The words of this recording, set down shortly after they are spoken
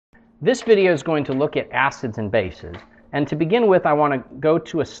This video is going to look at acids and bases. And to begin with, I want to go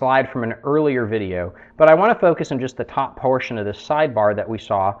to a slide from an earlier video, but I want to focus on just the top portion of this sidebar that we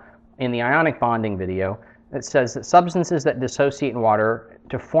saw in the ionic bonding video. It says that substances that dissociate in water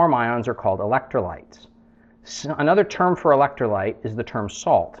to form ions are called electrolytes. Another term for electrolyte is the term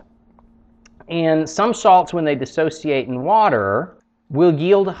salt. And some salts, when they dissociate in water, will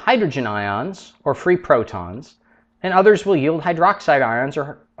yield hydrogen ions or free protons, and others will yield hydroxide ions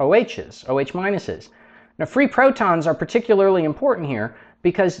or OHs, OH minuses. Now, free protons are particularly important here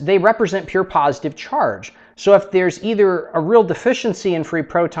because they represent pure positive charge. So if there's either a real deficiency in free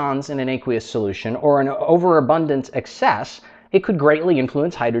protons in an aqueous solution or an overabundant excess, it could greatly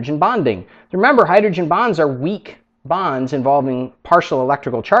influence hydrogen bonding. Remember, hydrogen bonds are weak bonds involving partial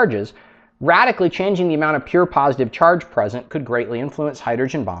electrical charges. Radically changing the amount of pure positive charge present could greatly influence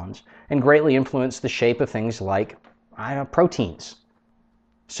hydrogen bonds and greatly influence the shape of things like proteins.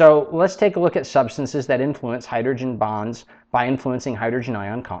 So let's take a look at substances that influence hydrogen bonds by influencing hydrogen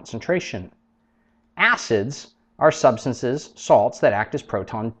ion concentration. Acids are substances, salts, that act as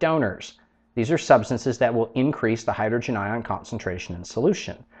proton donors. These are substances that will increase the hydrogen ion concentration in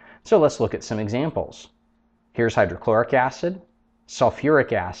solution. So let's look at some examples. Here's hydrochloric acid,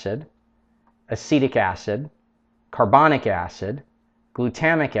 sulfuric acid, acetic acid, carbonic acid,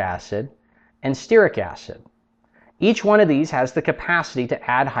 glutamic acid, and stearic acid. Each one of these has the capacity to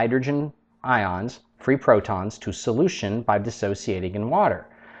add hydrogen ions, free protons, to solution by dissociating in water.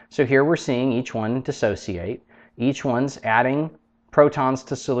 So here we're seeing each one dissociate. Each one's adding protons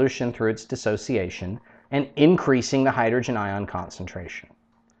to solution through its dissociation and increasing the hydrogen ion concentration.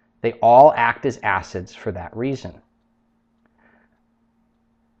 They all act as acids for that reason.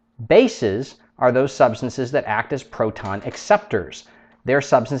 Bases are those substances that act as proton acceptors. They're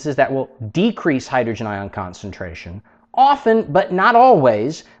substances that will decrease hydrogen ion concentration, often but not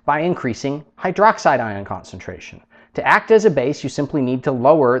always, by increasing hydroxide ion concentration. To act as a base, you simply need to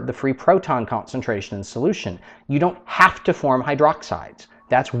lower the free proton concentration in solution. You don't have to form hydroxides.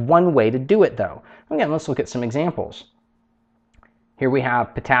 That's one way to do it, though. Again, let's look at some examples. Here we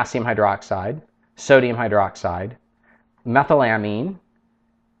have potassium hydroxide, sodium hydroxide, methylamine,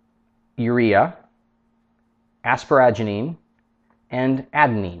 urea, asparaginine, and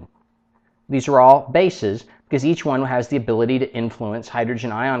adenine. These are all bases because each one has the ability to influence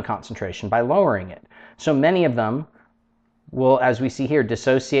hydrogen ion concentration by lowering it. So many of them will, as we see here,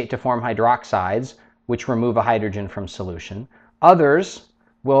 dissociate to form hydroxides, which remove a hydrogen from solution. Others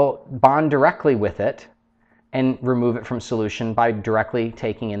will bond directly with it and remove it from solution by directly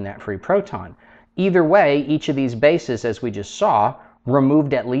taking in that free proton. Either way, each of these bases, as we just saw,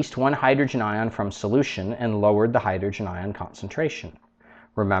 removed at least one hydrogen ion from solution and lowered the hydrogen ion concentration.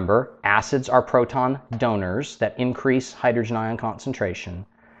 Remember, acids are proton donors that increase hydrogen ion concentration.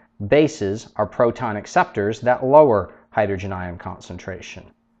 Bases are proton acceptors that lower hydrogen ion concentration.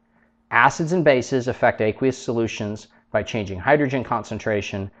 Acids and bases affect aqueous solutions by changing hydrogen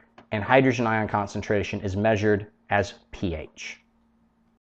concentration, and hydrogen ion concentration is measured as pH.